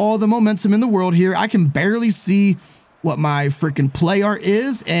still got all the momentum in the world here. I can barely see what my freaking play art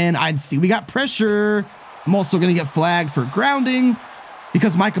is, and I'd see we got pressure. I'm also going to get flagged for grounding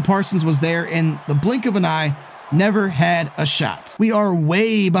because Micah Parsons was there in the blink of an eye, never had a shot. We are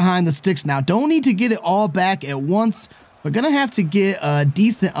way behind the sticks now. Don't need to get it all back at once. We're going to have to get a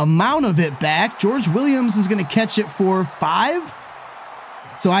decent amount of it back. George Williams is going to catch it for 5.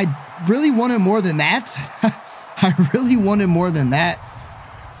 So I really wanted more than that. I really wanted more than that.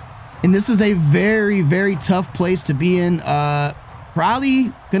 And this is a very, very tough place to be in. Probably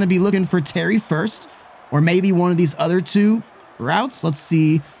going to be looking for Terry first, or maybe one of these other two routes. Let's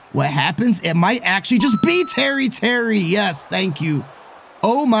see what happens. It might actually just be Terry. Yes, thank you.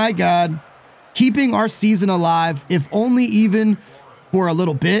 Oh my God. Keeping our season alive, if only even for a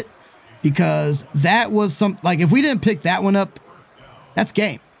little bit, because that was some, like, if we didn't pick that one up, that's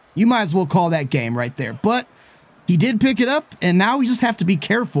game. You might as well call that game right there. But he did pick it up, and now we just have to be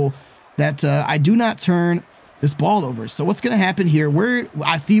careful that I do not turn this ball over. So what's going to happen here?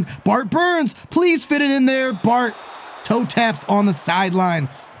 I see Bart Burns. Please fit it in there. Bart toe taps on the sideline.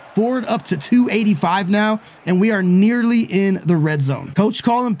 Ford up to 285 now, and we are nearly in the red zone. Coach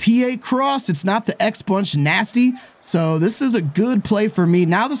calling PA cross. It's not the X bunch nasty, so this is a good play for me.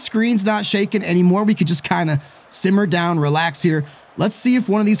 Now the screen's not shaking anymore. We could just kind of simmer down, relax here. Let's see if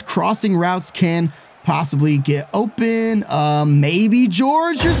one of these crossing routes can possibly get open. Maybe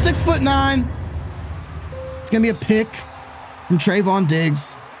George, you're 6'9". It's gonna be a pick from Trayvon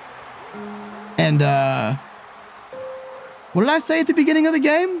Diggs. And what did I say at the beginning of the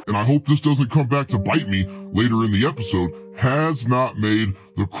game? And I hope this doesn't come back to bite me later in the episode. Has not made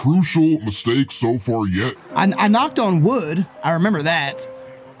the crucial mistake so far yet. I knocked on wood. I remember that.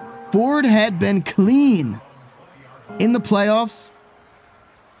 Ford had been clean in the playoffs.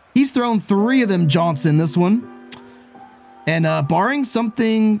 He's thrown 3 of them jaunts in this one. And barring some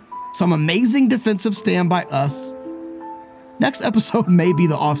amazing defensive stand by us, next episode may be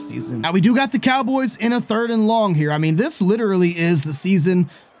the offseason. Now, we do got the Cowboys in a 3rd and long here. I mean, this literally is the season.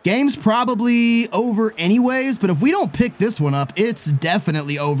 Game's probably over anyways, but if we don't pick this one up, it's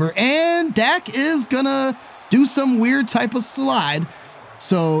definitely over. And Dak is going to do some weird type of slide.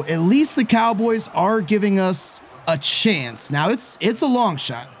 So at least the Cowboys are giving us a chance. Now, it's a long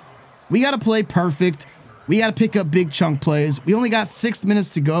shot. We got to play perfect. We got to pick up big chunk plays. We only got 6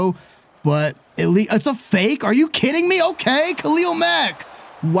 minutes to go. But at least it's a fake. Are you kidding me? Okay, Khalil Mack.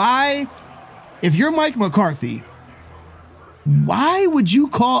 Why, if you're Mike McCarthy, why would you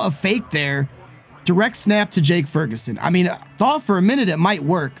call a fake there? Direct snap to Jake Ferguson. I mean, I thought for a minute it might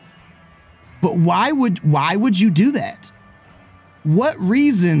work, but why would you do that? What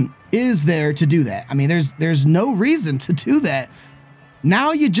reason is there to do that? I mean, there's no reason to do that.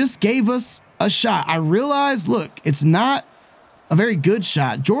 Now you just gave us a shot. I realize, look, it's not a very good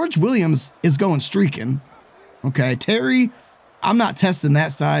shot. George Williams is going streaking. Okay, Terry, I'm not testing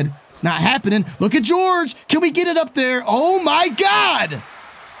that side. It's not happening. Look at George. Can we get it up there? Oh my God.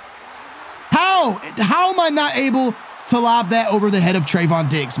 How am I not able to lob that over the head of Trayvon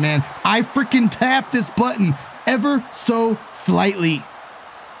Diggs, man? I freaking tapped this button ever so slightly.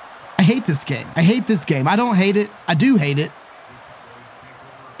 I hate this game. I don't hate it. I do hate it.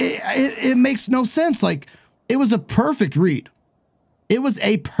 It makes no sense. Like, it was a perfect read. It was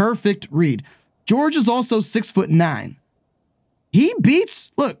a perfect read. George is also 6'9". He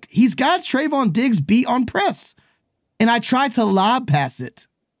beats, look, he's got Trayvon Diggs beat on press. And I tried to lob pass it.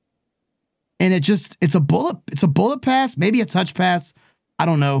 And it's a bullet pass, maybe a touch pass. I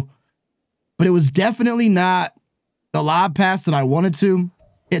don't know. But it was definitely not the lob pass that I wanted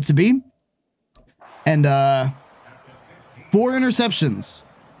it to be. And 4 interceptions,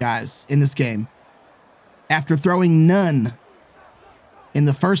 guys, in this game. After throwing none in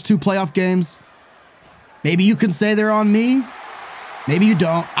the first 2 playoff games. Maybe you can say they're on me. Maybe you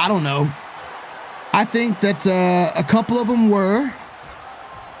don't. I don't know. I think that a couple of them were.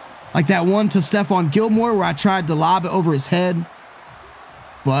 Like that one to Stephon Gilmore where I tried to lob it over his head.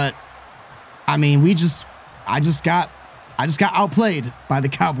 But, I mean, I just got outplayed by the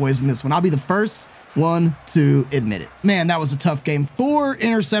Cowboys in this one. I'll be the first one to admit it. Man, that was a tough game. 4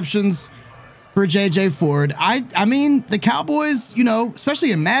 interceptions for J.J. Ford. I mean, the Cowboys, you know,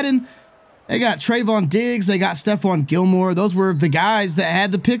 especially in Madden, they got Trayvon Diggs, they got Stephon Gilmore. Those were the guys that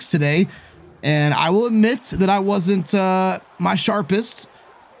had the picks today. And I will admit that I wasn't my sharpest,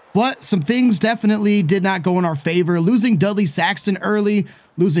 but some things definitely did not go in our favor. Losing Dudley Saxton early,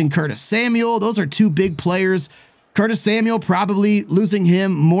 losing Curtis Samuel. Those are 2 big players. Curtis Samuel, probably losing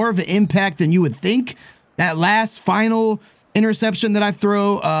him more of an impact than you would think. That last final interception that I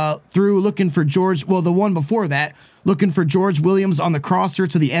threw looking for George, well, the one before that, looking for George Williams on the crosser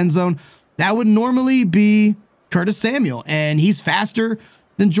to the end zone, that would normally be Curtis Samuel, and he's faster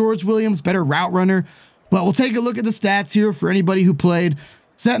than George Williams, better route runner. But we'll take a look at the stats here for anybody who played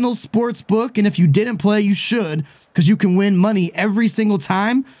Sentinels Sportsbook, and if you didn't play, you should, because you can win money every single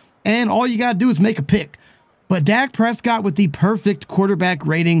time, and all you got to do is make a pick. But Dak Prescott with the perfect quarterback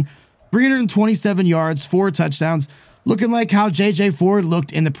rating, 327 yards, 4 touchdowns, looking like how J.J. Ford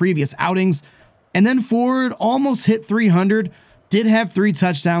looked in the previous outings. And then Ford almost hit 300, did have 3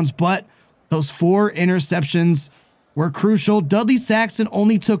 touchdowns, but those 4 interceptions were crucial. Dudley Saxton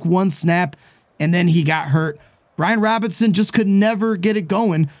only took 1 snap, and then he got hurt Brian Robinson just could never get it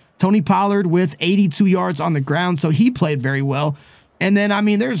going. Tony Pollard with 82 yards on the ground, so he played very well. And then, I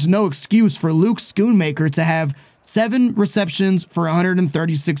mean, there's no excuse for Luke Schoonmaker to have 7 receptions for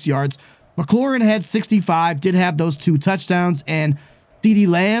 136 yards. McLaurin had 65, did have those 2 touchdowns, and CeeDee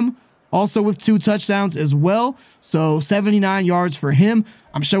Lamb also with 2 touchdowns as well. So 79 yards for him.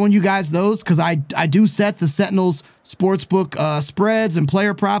 I'm showing you guys those because I do set the Sentinels Sportsbook spreads and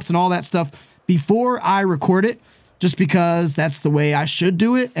player props and all that stuff before I record it, just because that's the way I should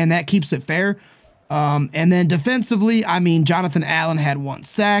do it, and that keeps it fair. And then defensively, I mean, Jonathan Allen had 1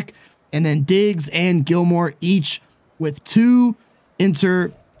 sack, and then Diggs and Gilmore each with 2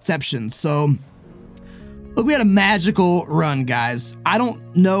 interceptions. So look, we had a magical run, guys. I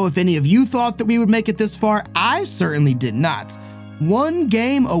don't know if any of you thought that we would make it this far. I certainly did not. 1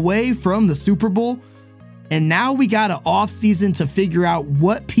 game away from the Super Bowl, and now we got an off season to figure out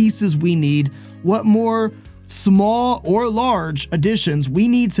what pieces we need, what more small or large additions we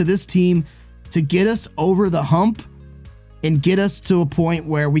need to this team to get us over the hump and get us to a point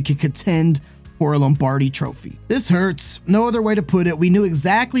where we could contend for a Lombardi trophy. This hurts. No other way to put it. We knew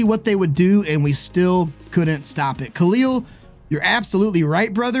exactly what they would do, and we still couldn't stop it. Khalil, you're absolutely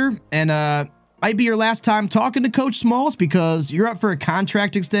right, brother. And might be your last time talking to Coach Smallz, because you're up for a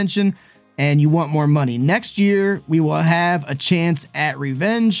contract extension and you want more money. Next year, we will have a chance at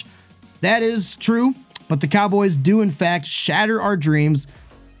revenge. That is true, but the Cowboys do, in fact, shatter our dreams,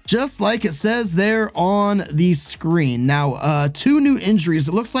 just like it says there on the screen. Now, 2 new injuries.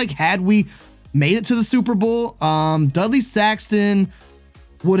 It looks like had we made it to the Super Bowl, Dudley Saxton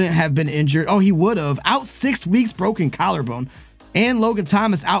wouldn't have been injured. Oh, he would have. Out 6 weeks, broken collarbone. And Logan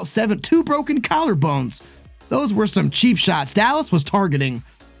Thomas out 7, 2 broken collarbones. Those were some cheap shots. Dallas was targeting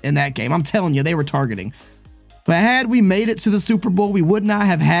in that game. I'm telling you, they were targeting. But had we made it to the Super Bowl, we would not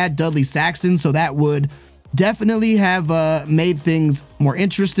have had Dudley Saxton, so that would definitely have made things more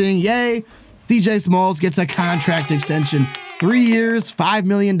interesting. Yay, CJ Smallz gets a contract extension. 3 years, $5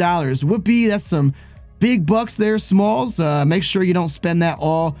 million. Whoopee, that's some big bucks there, Smallz. Make sure you don't spend that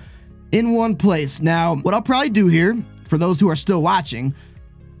all in one place. Now, what I'll probably do here, for those who are still watching,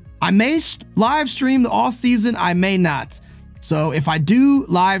 I may live stream the offseason, I may not. So if I do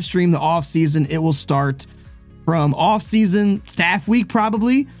live stream the offseason, it will start from offseason staff week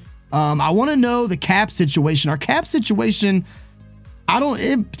probably. I want to know the cap situation. Our cap situation,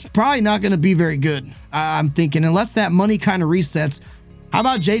 it's probably not going to be very good. I'm thinking, unless that money kind of resets. How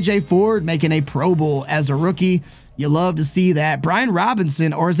about JJ Ford making a Pro Bowl as a rookie? You love to see that. Brian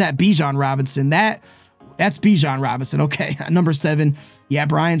Robinson, or is that Bijan Robinson? That's Bijan Robinson. Okay, number 7. Yeah,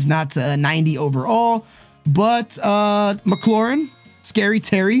 Brian's not 90 overall, but McLaurin, Scary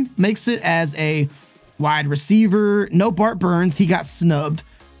Terry, makes it as a wide receiver. No Bart Burns. He got snubbed,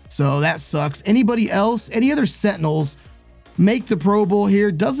 so that sucks. Anybody else? Any other Sentinels make the Pro Bowl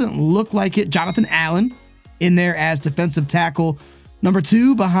here? Doesn't look like it. Jonathan Allen in there as defensive tackle, number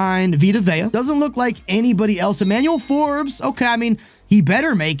 2 behind Vita Vea. Doesn't look like anybody else. Emmanuel Forbes, okay, I mean, he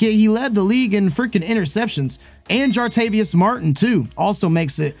better make it. He led the league in freaking interceptions. And Jartavius Martin, too, also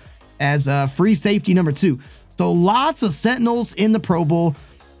makes it as a free safety number 2. So lots of Sentinels in the Pro Bowl.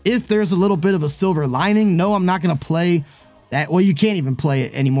 If there's a little bit of a silver lining, no, I'm not going to play that. Well, you can't even play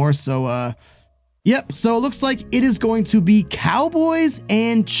it anymore. So, yep. So it looks like it is going to be Cowboys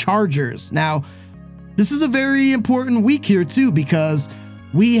and Chargers. Now, this is a very important week here, too, because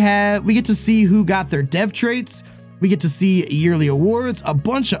we get to see who got their dev traits. We get to see yearly awards, a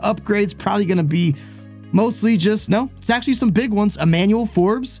bunch of upgrades, probably going to be mostly it's actually some big ones. Emmanuel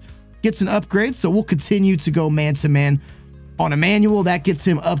Forbes gets an upgrade, so we'll continue to go man-to-man on Emmanuel. That gets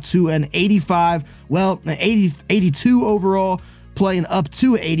him up to an 85, an 82 overall, playing up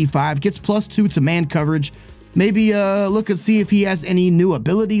to 85, gets +2 to man coverage. Maybe look and see if he has any new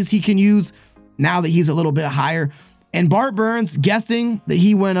abilities he can use now that he's a little bit higher. And Bart Burns, guessing that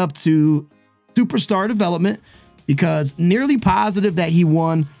he went up to superstar development, because nearly positive that he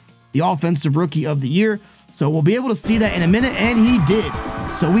won the Offensive Rookie of the Year. So we'll be able to see that in a minute, and he did.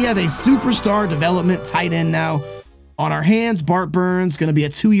 So we have a superstar development tight end now on our hands. Bart Burns, going to be a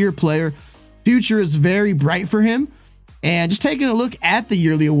 2-year player. Future is very bright for him. And just taking a look at the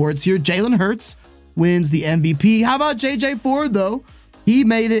yearly awards here, Jalen Hurts wins the MVP. How about JJ Ford, though? He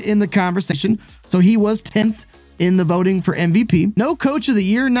made it in the conversation, so he was 10th in the voting for MVP. No Coach of the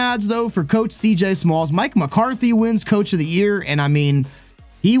Year nods, though, for Coach CJ Smallz. Mike McCarthy wins Coach of the Year, and I mean,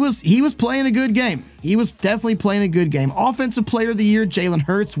 he was playing a good game. He was definitely playing a good game. Offensive Player of the Year, Jalen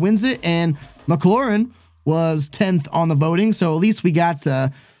Hurts wins it, and McLaurin was 10th on the voting, so at least we got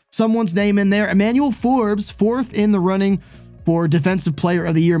someone's name in there. Emmanuel Forbes, 4th in the running for Defensive Player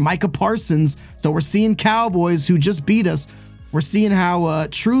of the Year, Micah Parsons. So we're seeing Cowboys, who just beat us. We're seeing how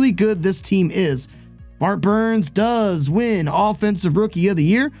truly good this team is. Bart Burns does win Offensive Rookie of the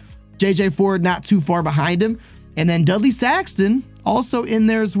Year. J.J. Ford not too far behind him. And then Dudley Saxton also in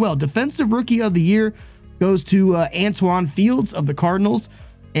there as well. Defensive Rookie of the Year goes to Antoine Fields of the Cardinals.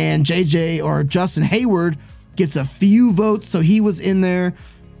 And Justin Hayward gets a few votes, so he was in there.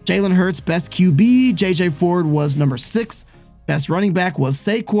 Jalen Hurts, best QB. J.J. Ford was number 6. Best running back was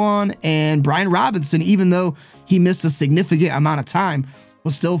Saquon. And Brian Robinson, even though he missed a significant amount of time,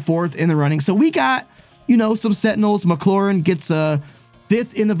 was still 4th in the running. So we got, some Sentinels. McLaurin gets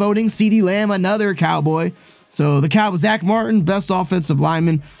 5th in the voting. CeeDee Lamb, another Cowboy. So the Cowboys, Zach Martin, best offensive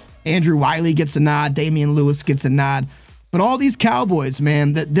lineman. Andrew Wiley gets a nod. Damian Lewis gets a nod. But all these Cowboys,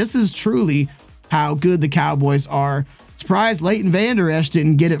 man, this is truly how good the Cowboys are. Surprised Leighton Vander Esch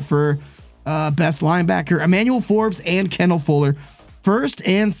didn't get it for best linebacker. Emmanuel Forbes and Kendall Fuller, 1st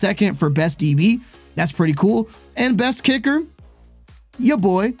and 2nd for best DB. That's pretty cool. And best kicker, your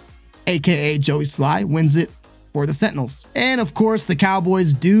boy, a.k.a. Joey Sly, wins it for the Sentinels. And of course, the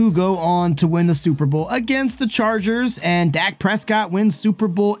Cowboys do go on to win the Super Bowl against the Chargers, and Dak Prescott wins Super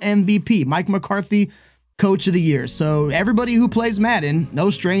Bowl MVP. Mike McCarthy, Coach of the Year. So everybody who plays Madden, no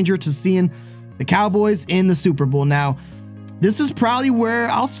stranger to seeing the Cowboys in the Super Bowl. Now, this is probably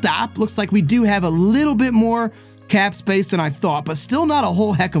where I'll stop. Looks like we do have a little bit more cap space than I thought, but still not a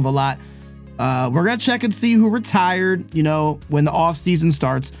whole heck of a lot. We're going to check and see who retired, when the offseason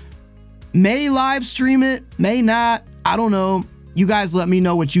starts. May live stream it, may not. I don't know. You guys let me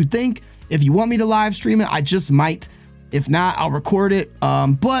know what you think. If you want me to live stream it, I just might. If not, I'll record it.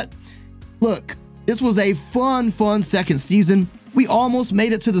 But look, this was a fun second season. We almost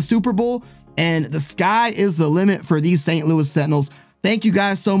made it to the Super Bowl, and the sky is the limit for these St. Louis Sentinels. Thank you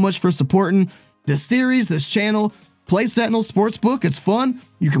guys so much for supporting this series, this channel. Play Sentinels Sportsbook. It's fun.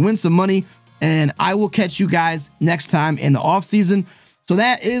 You can win some money, and I will catch you guys next time in the offseason. So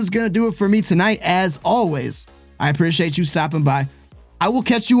that is going to do it for me tonight. As always, I appreciate you stopping by. I will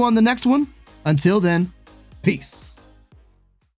catch you on the next one. Until then, peace.